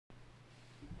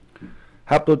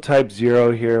Haplotype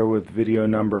 0 here with video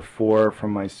number 4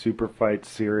 from my Super Fight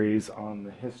series on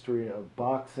the history of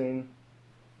boxing.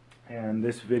 And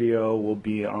this video will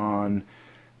be on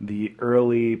the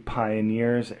early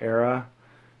pioneers era.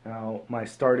 Now, my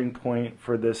starting point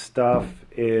for this stuff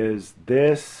is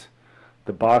this,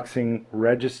 the boxing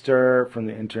register from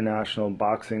the International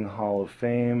Boxing Hall of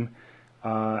Fame.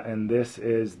 And this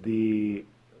is the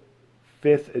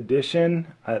 5th edition.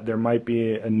 There might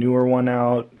be a newer one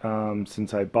out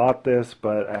since I bought this,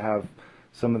 but I have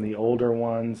some of the older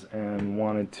ones and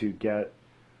wanted to get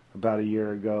about a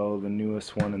year ago the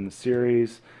newest one in the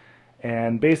series.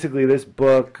 And basically this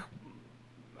book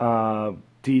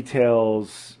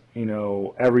details, you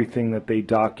know, everything that they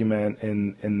document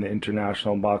in the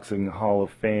International Boxing Hall of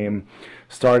Fame,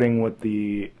 starting with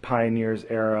the Pioneers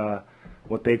era,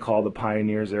 what they call the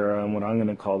Pioneers era and what I'm going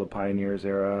to call the Pioneers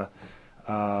era,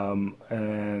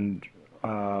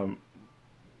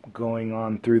 going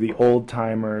on through the old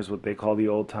timers, what they call the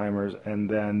old timers, and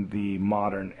then the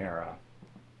modern era.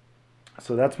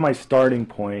 So that's my starting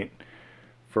point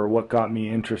for what got me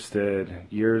interested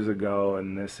years ago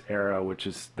in this era, which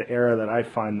is the era that I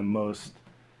find the most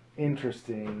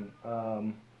interesting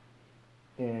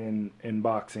in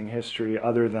boxing history,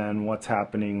 other than what's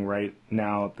happening right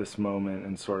now at this moment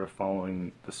and sort of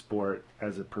following the sport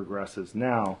as it progresses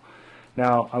now.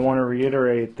 Now, I want to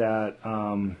reiterate that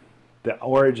the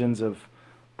origins of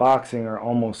boxing are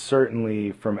almost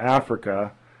certainly from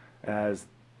Africa, as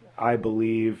I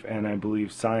believe, and I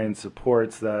believe science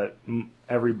supports, that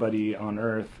everybody on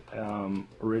earth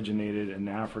originated in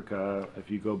Africa if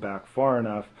you go back far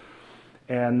enough.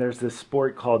 And there's this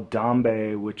sport called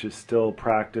dambe, which is still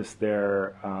practiced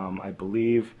there, I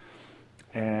believe.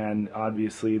 And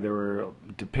obviously there were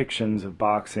depictions of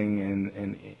boxing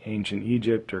in ancient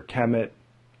Egypt or Kemet,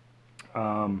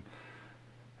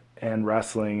 and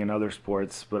wrestling and other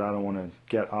sports, but I don't want to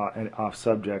get off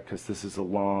subject because this is a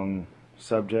long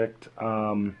subject.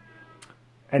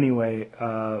 Anyway,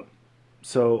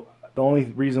 so the only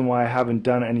reason why I haven't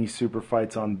done any super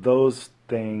fights on those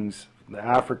things, the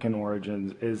African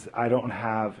origins, is I don't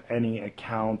have any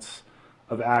accounts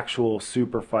of actual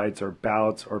super fights or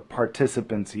bouts or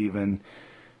participants even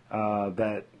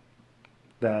that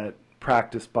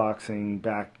practiced boxing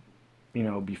back, you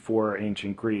know, before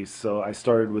ancient Greece. So I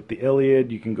started with the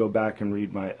Iliad. You can go back and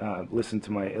read my listen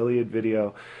to my Iliad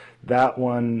video. That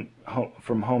one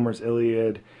from Homer's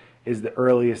Iliad is the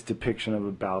earliest depiction of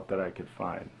a bout that I could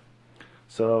find.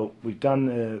 So we've done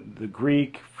the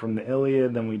Greek from the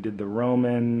Iliad, then we did the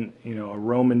Roman, you know, a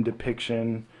Roman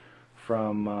depiction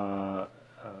from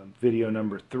video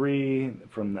number 3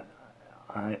 from the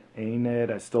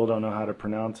Aeneid. I still don't know how to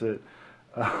pronounce it.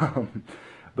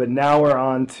 But now we're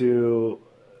on to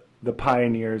the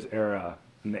Pioneers era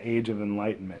and the Age of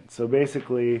Enlightenment. So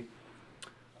basically,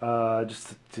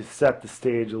 just to set the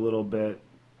stage a little bit,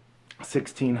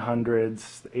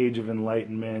 1600s, the Age of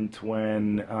Enlightenment,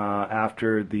 when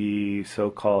after the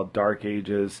so-called Dark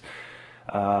Ages,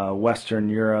 Western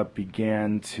Europe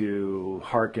began to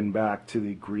harken back to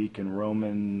the Greek and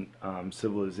Roman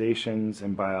civilizations,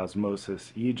 and by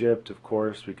osmosis Egypt, of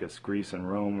course, because Greece and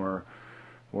Rome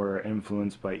were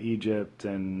influenced by Egypt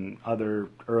and other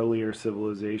earlier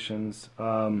civilizations.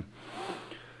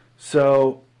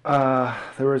 So there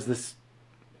was this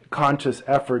conscious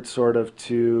effort sort of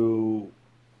to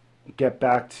get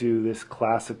back to this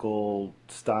classical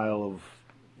style of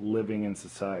living in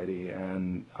society,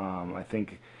 and I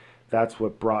think that's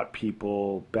what brought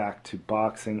people back to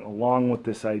boxing, along with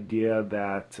this idea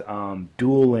that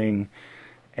dueling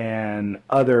and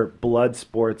other blood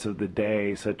sports of the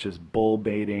day, such as bull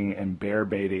baiting and bear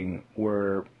baiting,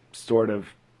 were sort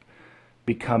of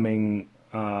becoming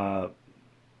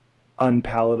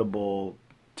unpalatable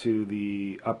to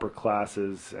the upper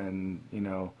classes, and, you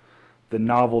know, the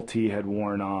novelty had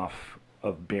worn off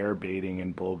of bear baiting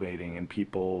and bull baiting, and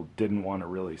people didn't want to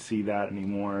really see that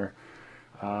anymore.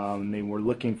 They were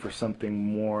looking for something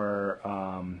more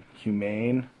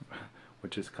humane,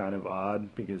 which is kind of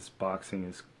odd because boxing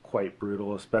is quite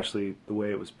brutal, especially the way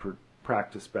it was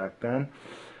practiced back then.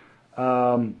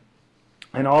 And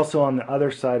also on the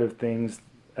other side of things,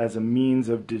 as a means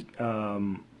of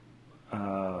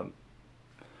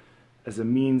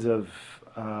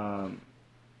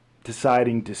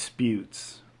deciding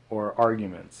disputes or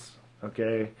arguments,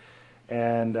 okay?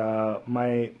 And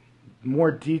my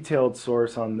more detailed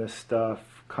source on this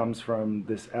stuff comes from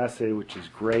this essay, which is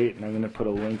great, and I'm going to put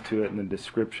a link to it in the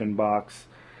description box.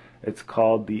 It's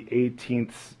called The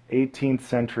 18th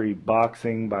Century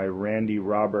Boxing by Randy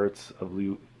Roberts of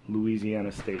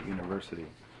Louisiana State University.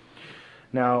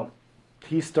 Now,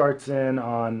 he starts in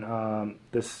on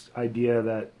this idea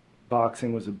that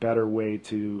boxing was a better way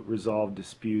to resolve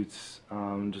disputes.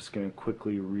 I'm just going to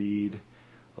quickly read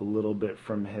a little bit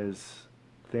from his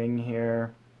thing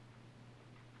here.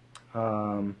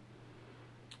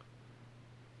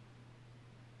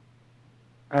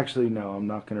 Actually, no, I'm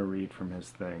not going to read from his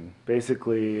thing.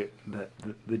 Basically,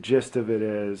 the gist of it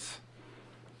is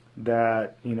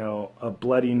that, you know, a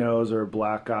bloody nose or a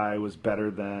black eye was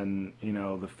better than, you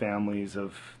know, the families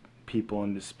of people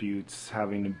in disputes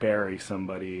having to bury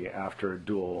somebody after a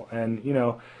duel. And, you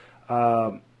know,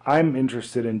 I'm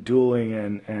interested in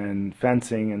dueling and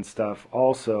fencing and stuff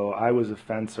also. I was a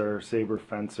fencer, saber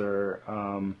fencer,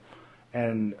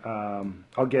 and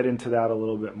I'll get into that a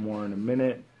little bit more in a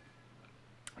minute.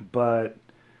 But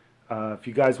if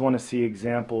you guys want to see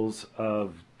examples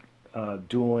of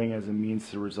dueling as a means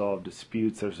to resolve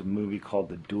disputes, there's a movie called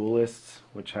The Duelists,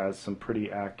 which has some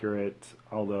pretty accurate,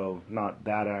 although not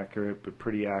that accurate, but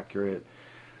pretty accurate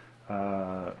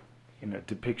you know,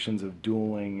 depictions of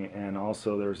dueling. And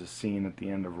also there's a scene at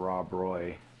the end of Rob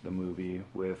Roy, the movie,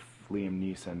 with Liam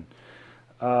Neeson.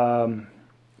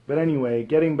 But anyway,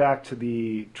 getting back to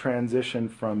the transition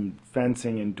from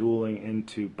fencing and dueling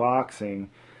into boxing,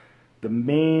 the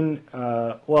main,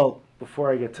 well,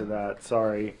 before I get to that,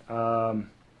 sorry, the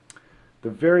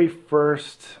very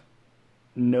first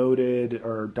noted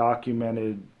or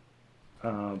documented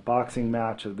boxing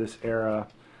match of this era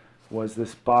was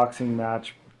this boxing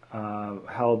match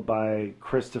held by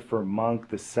Christopher Monk,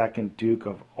 the second Duke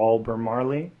of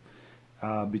Albemarle,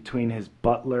 between his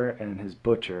butler and his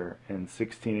butcher in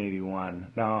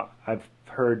 1681. Now, I've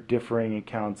heard differing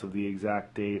accounts of the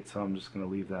exact date, so I'm just going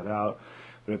to leave that out.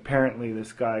 But apparently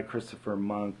this guy, Christopher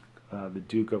Monk, the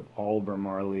Duke of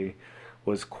Albemarle,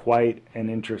 was quite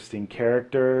an interesting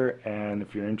character, and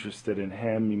if you're interested in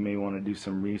him, you may want to do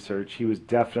some research. He was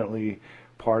definitely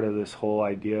part of this whole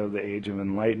idea of the Age of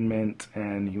Enlightenment,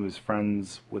 and he was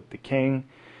friends with the king,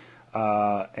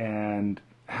 and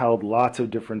held lots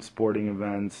of different sporting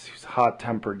events. He was a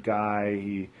hot-tempered guy.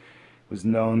 He was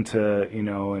known to, you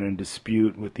know, in a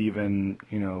dispute with even,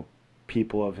 you know,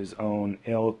 people of his own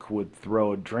ilk, would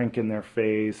throw a drink in their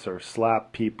face or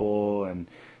slap people, and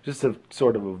just a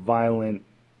sort of a violent,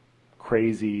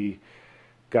 crazy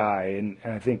guy. And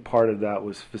I think part of that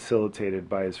was facilitated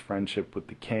by his friendship with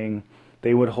the king.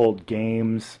 They would hold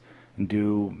games and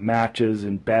do matches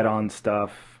and bet on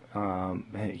stuff,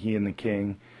 he and the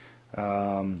king,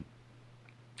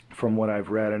 from what I've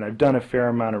read. And I've done a fair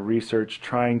amount of research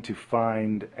trying to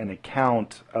find an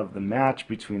account of the match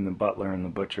between the butler and the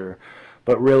butcher,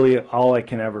 but really all I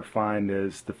can ever find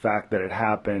is the fact that it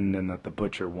happened and that the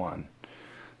butcher won.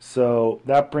 So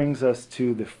that brings us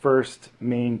to the first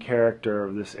main character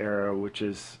of this era, which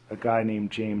is a guy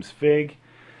named James Figg.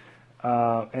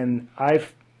 And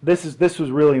this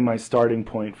was really my starting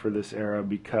point for this era,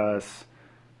 because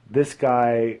this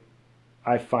guy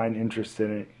I find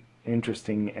interesting,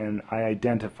 and I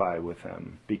identify with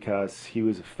him because he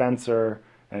was a fencer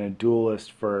and a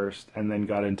duelist first, and then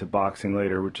got into boxing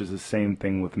later, which is the same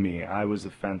thing with me. I was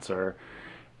a fencer,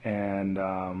 and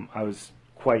I was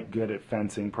quite good at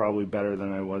fencing, probably better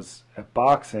than I was at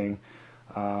boxing.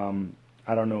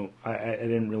 I don't know, I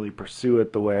didn't really pursue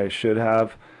it the way I should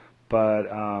have, but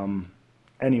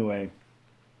anyway,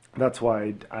 that's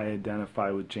why I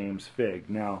identify with James Figg.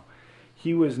 Now,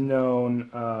 he was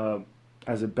known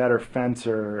as a better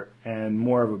fencer and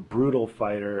more of a brutal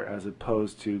fighter as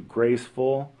opposed to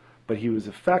graceful, but he was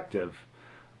effective.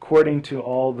 According to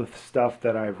all the stuff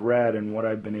that I've read and what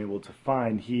I've been able to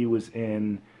find, he was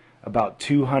in about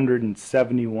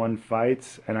 271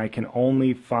 fights, and I can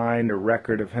only find a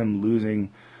record of him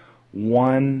losing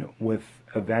one, with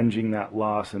avenging that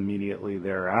loss immediately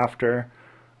thereafter.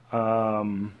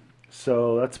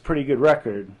 So that's a pretty good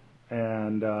record.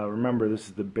 And remember, this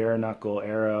is the bare knuckle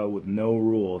era with no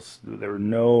rules. There were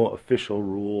no official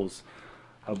rules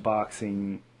of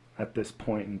boxing at this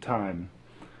point in time.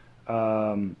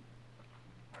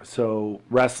 So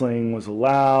wrestling was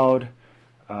allowed,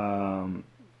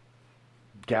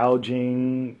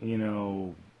 gouging, you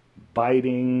know,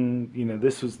 biting, you know,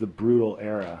 this was the brutal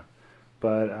era.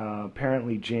 But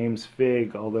apparently James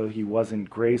Figg, although he wasn't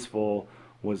graceful,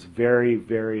 was very,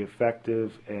 very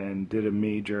effective and did a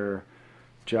major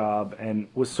job, and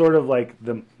was sort of like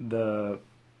the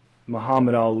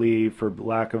Muhammad Ali, for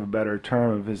lack of a better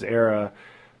term, of his era,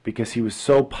 because he was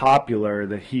so popular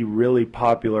that he really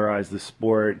popularized the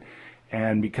sport,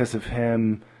 and because of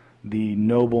him, the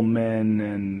noblemen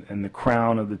and the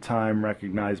crown of the time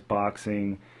recognized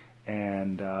boxing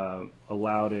and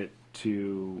allowed it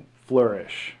to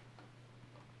flourish.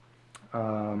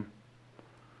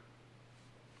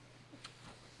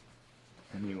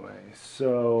 Anyway,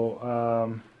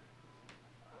 so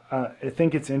I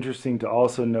think it's interesting to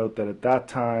also note that at that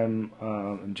time,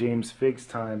 in James Figg's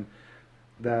time,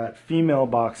 that female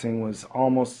boxing was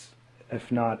almost,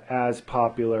 if not as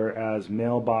popular as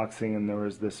male boxing, and there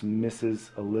was this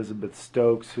Mrs. Elizabeth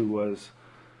Stokes who was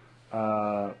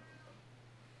the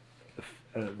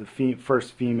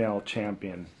first female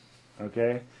champion.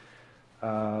 Okay,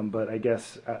 but I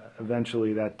guess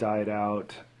eventually that died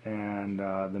out, and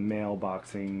the male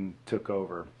boxing took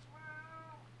over.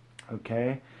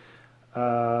 Okay,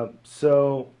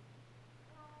 so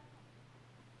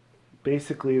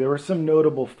basically there were some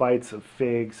notable fights of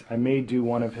Figg's. I may do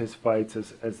one of his fights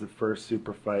as the first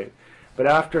super fight, but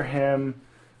after him,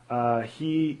 when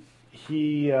he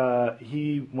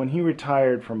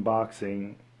retired from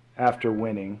boxing after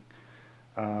winning,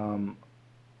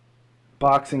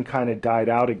 boxing kind of died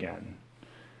out again.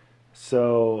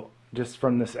 So just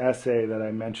from this essay that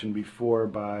I mentioned before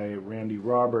by Randy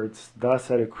Roberts,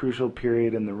 thus at a crucial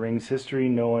period in the ring's history,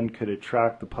 no one could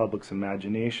attract the public's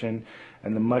imagination,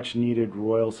 and the much-needed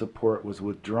royal support was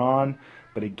withdrawn.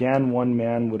 But again, one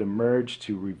man would emerge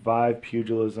to revive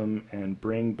pugilism and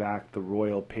bring back the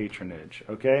royal patronage.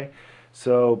 Okay,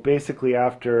 so basically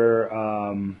after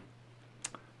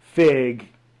Figg,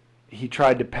 he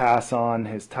tried to pass on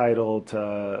his title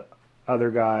to other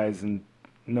guys, and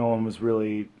no one was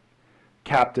really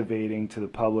captivating to the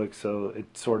public, so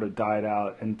it sort of died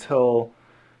out until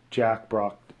Jack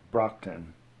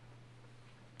Broughton.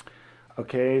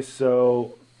 Okay,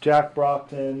 so Jack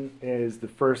Broughton is the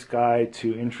first guy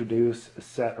to introduce a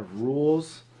set of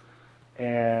rules,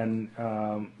 and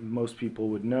most people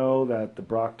would know that the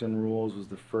Broughton rules was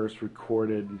the first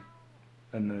recorded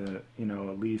in the,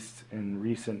 at least in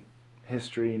recent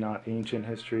history, not ancient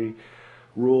history,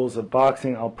 rules of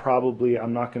boxing.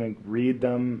 I'm not going to read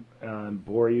them and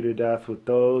bore you to death with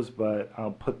those, but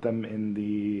I'll put them in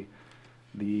the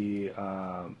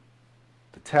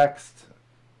text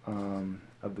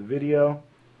of the video.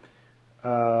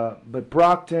 But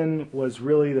Broughton was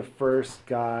really the first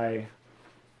guy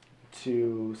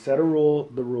to set the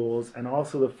rules, and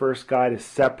also the first guy to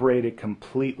separate it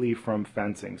completely from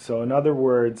fencing. So in other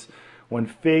words, when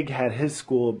Figg had his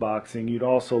school of boxing, you'd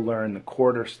also learn the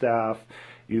quarterstaff,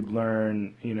 you'd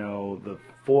learn, the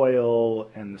foil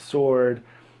and the sword,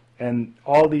 and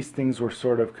all these things were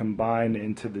sort of combined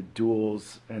into the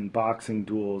duels and boxing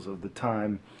duels of the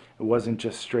time. It wasn't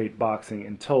just straight boxing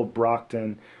until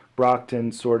Broughton.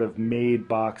 Broughton sort of made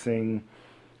boxing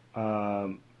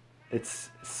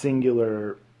its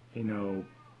singular,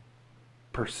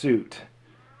 pursuit,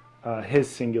 his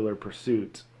singular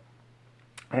pursuit.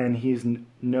 And he's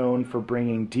known for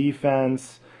bringing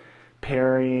defense,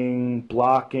 parrying,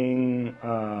 blocking,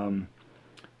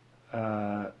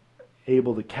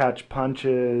 able to catch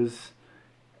punches,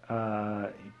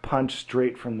 punch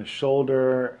straight from the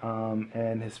shoulder,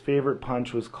 and his favorite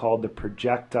punch was called the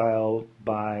projectile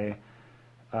by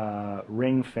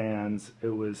ring fans. It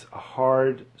was a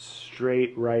hard,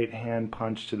 straight right hand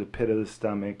punch to the pit of the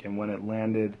stomach, and when it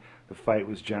landed, the fight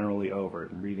was generally over.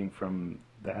 I'm reading from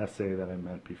the essay that I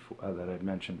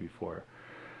mentioned before.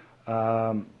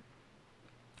 But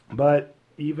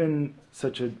even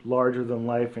such a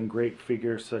larger-than-life and great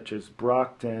figure such as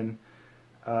Broughton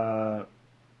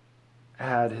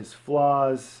had his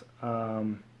flaws,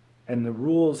 and the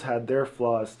rules had their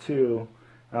flaws too.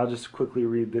 I'll just quickly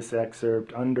read this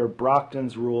excerpt. Under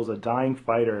Broughton's rules, a dying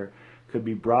fighter could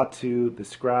be brought to the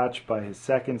scratch by his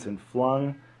seconds and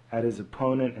flung at his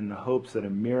opponent in the hopes that a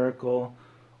miracle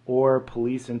or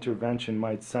police intervention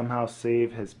might somehow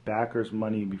save his backers'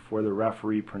 money before the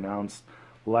referee pronounced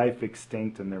life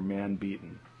extinct and their man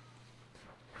beaten.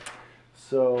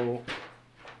 So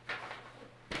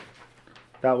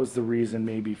that was the reason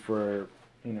maybe for,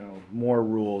 more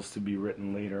rules to be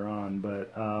written later on.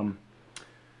 But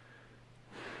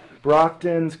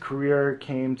Broughton's career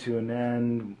came to an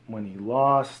end when he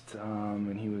lost,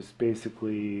 and he was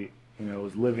basically,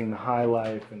 was living the high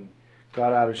life and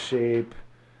got out of shape,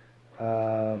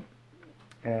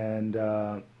 and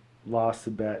lost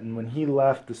the bet. And when he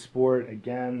left the sport,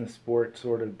 again, the sport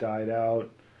sort of died out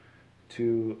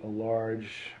to a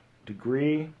large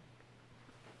degree.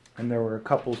 And there were a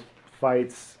couple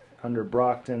fights under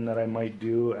Broughton that I might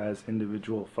do as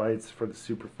individual fights for the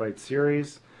Super Fight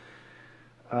series.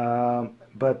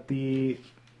 But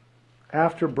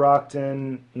after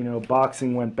Broughton,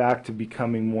 boxing went back to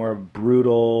becoming more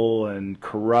brutal and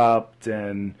corrupt,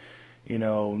 and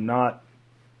not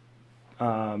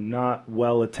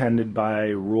well attended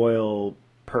by royal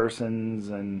persons,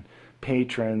 and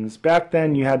patrons. Back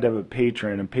then you had to have a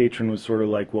patron. A patron was sort of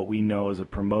like what we know as a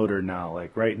promoter now.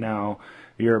 Like right now,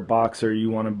 you're a boxer, you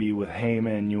want to be with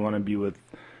Heyman, you want to be with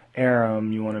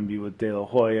Arum, you want to be with De La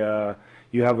Hoya.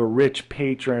 You have a rich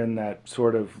patron that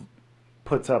sort of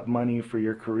puts up money for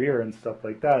your career and stuff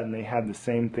like that, and they had the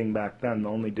same thing back then. The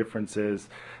only difference is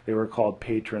they were called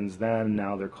patrons then,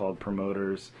 now they're called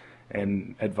promoters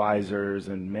and advisors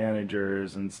and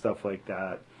managers and stuff like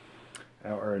that,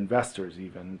 or investors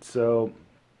even. So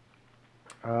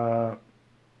Broughton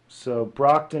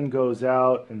goes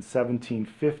out in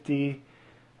 1750.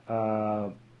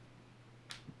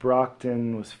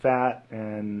 Broughton was fat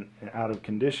and out of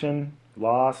condition,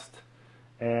 lost,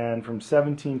 and from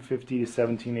 1750 to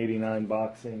 1789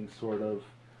 boxing sort of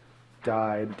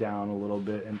died down a little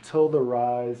bit until the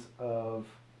rise of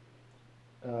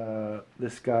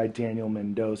this guy Daniel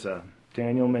Mendoza.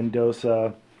 Daniel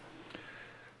Mendoza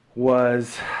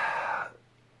was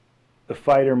the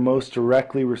fighter most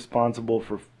directly responsible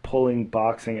for pulling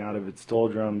boxing out of its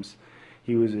doldrums.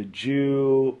 He was a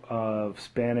Jew of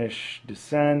Spanish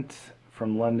descent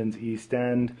from London's East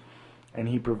End, and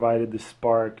he provided the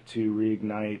spark to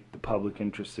reignite the public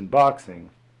interest in boxing.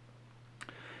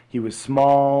 He was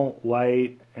small,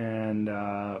 light, and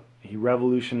he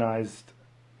revolutionized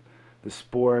the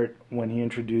sport when he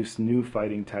introduced new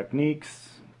fighting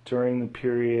techniques during the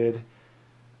period.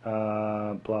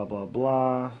 Blah, blah,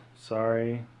 blah.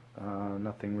 Sorry.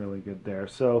 Nothing really good there.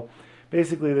 So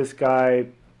basically this guy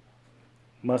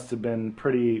must have been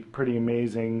pretty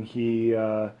amazing. He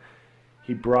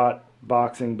brought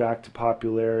boxing back to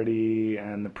popularity,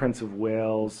 and the Prince of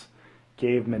Wales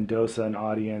gave Mendoza an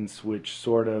audience, which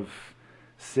sort of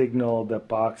signaled that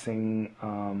boxing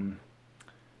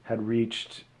had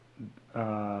reached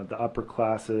the upper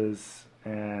classes,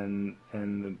 and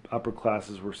the upper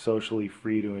classes were socially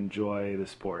free to enjoy the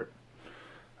sport.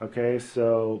 Okay,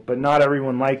 so, but not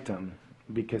everyone liked him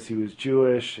because he was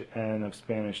Jewish and of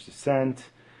Spanish descent,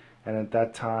 and at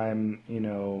that time, you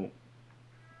know,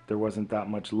 there wasn't that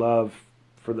much love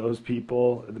for those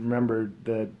people. Remember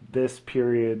that this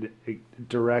period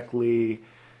directly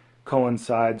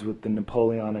coincides with the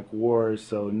Napoleonic Wars,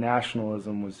 so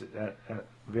nationalism was at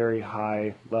very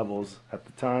high levels at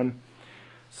the time.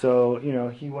 So, you know,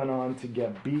 he went on to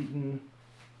get beaten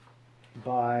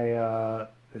by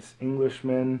this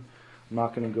Englishman. I'm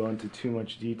not going to go into too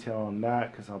much detail on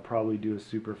that because I'll probably do a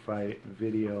super fight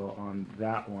video on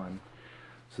that one.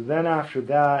 So then after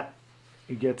that,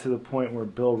 you get to the point where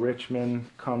Bill Richmond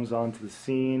comes onto the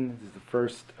scene. This is the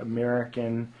first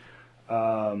American,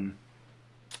 an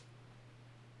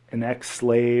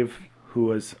ex-slave who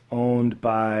was owned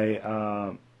by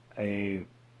a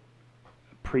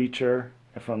preacher,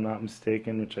 if I'm not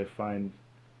mistaken, which I find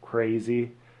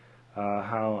crazy.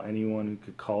 How anyone who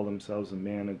could call themselves a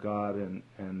man of God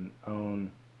and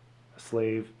own a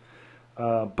slave.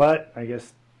 But I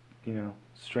guess, you know,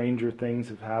 stranger things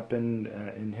have happened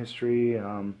in history.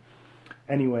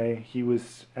 Anyway, he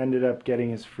ended up getting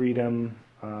his freedom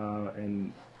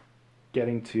and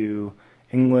getting to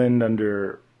England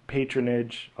under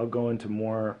patronage. I'll go into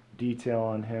more detail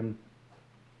on him.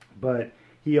 But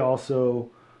he also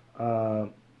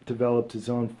developed his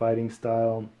own fighting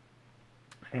style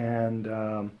and,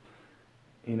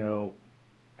 you know,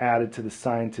 added to the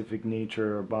scientific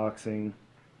nature of boxing,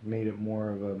 made it more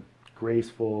of a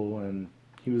graceful, and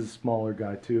he was a smaller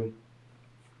guy too.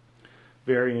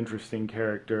 Very interesting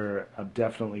character. I'm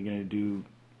definitely going to do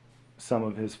some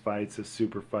of his fights as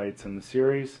super fights in the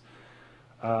series.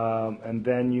 And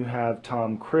then you have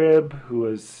Tom Cribb, who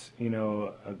was, you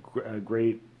know, a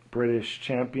great British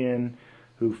champion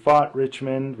who fought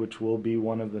Richmond, which will be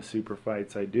one of the super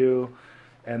fights I do.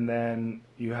 And then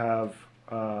you have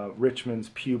Richmond's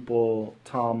pupil,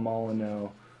 Tom Molyneux,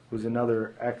 who's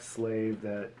another ex-slave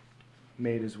that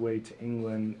made his way to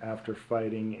England after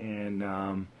fighting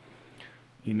in,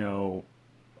 you know,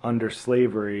 under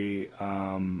slavery,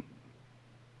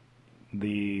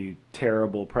 the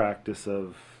terrible practice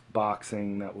of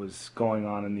boxing that was going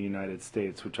on in the United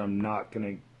States, which I'm not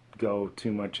going to go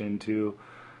too much into.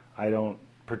 I don't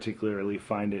particularly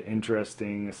find it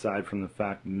interesting, aside from the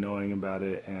fact of knowing about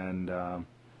it and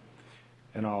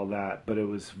all that. But it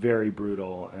was very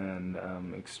brutal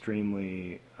and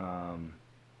extremely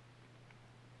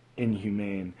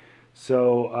inhumane.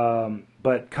 So,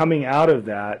 but coming out of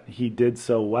that, he did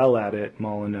so well at it,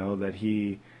 Molyneux, that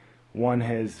he won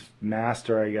his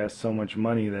master, I guess, so much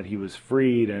money that he was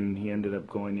freed, and he ended up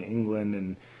going to England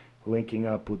and linking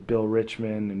up with Bill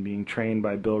Richmond and being trained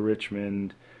by Bill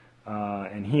Richmond.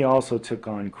 And he also took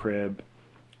on Cribb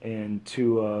in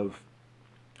two of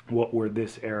what were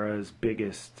this era's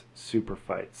biggest super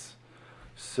fights.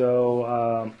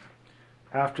 So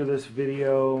after this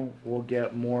video, we'll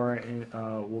get more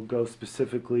we'll go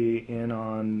specifically in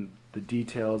on the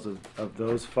details of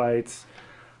those fights.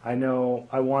 I know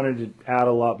I wanted to add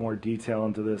a lot more detail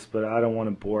into this, but I don't want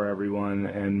to bore everyone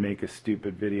and make a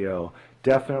stupid video.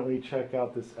 Definitely check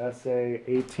out this essay,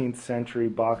 18th Century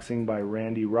Boxing by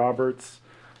Randy Roberts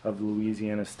of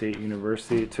Louisiana State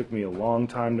University. It took me a long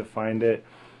time to find it,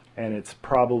 and it's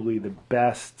probably the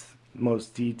best,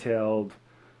 most detailed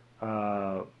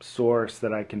source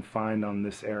that I can find on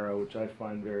this era, which I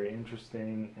find very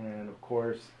interesting. And of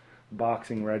course,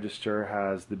 Boxing Register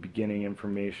has the beginning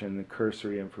information, the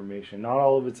cursory information. Not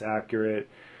all of it's accurate,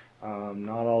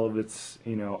 not all of it's,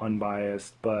 you know,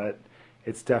 unbiased, but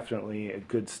it's definitely a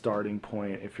good starting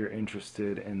point if you're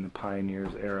interested in the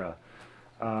Pioneers era.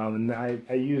 And I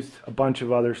used a bunch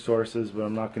of other sources, but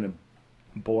I'm not going to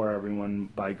bore everyone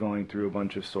by going through a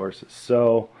bunch of sources.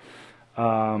 So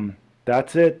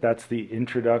that's it. That's the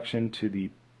introduction to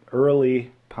the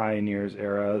early Pioneers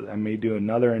era. I may do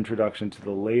another introduction to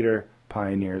the later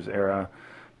Pioneers era,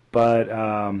 but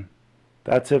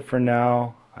that's it for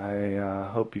now. I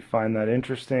hope you find that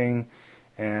interesting,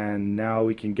 and now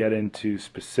we can get into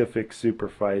specific super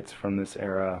fights from this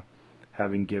era,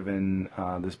 having given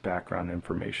this background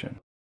information.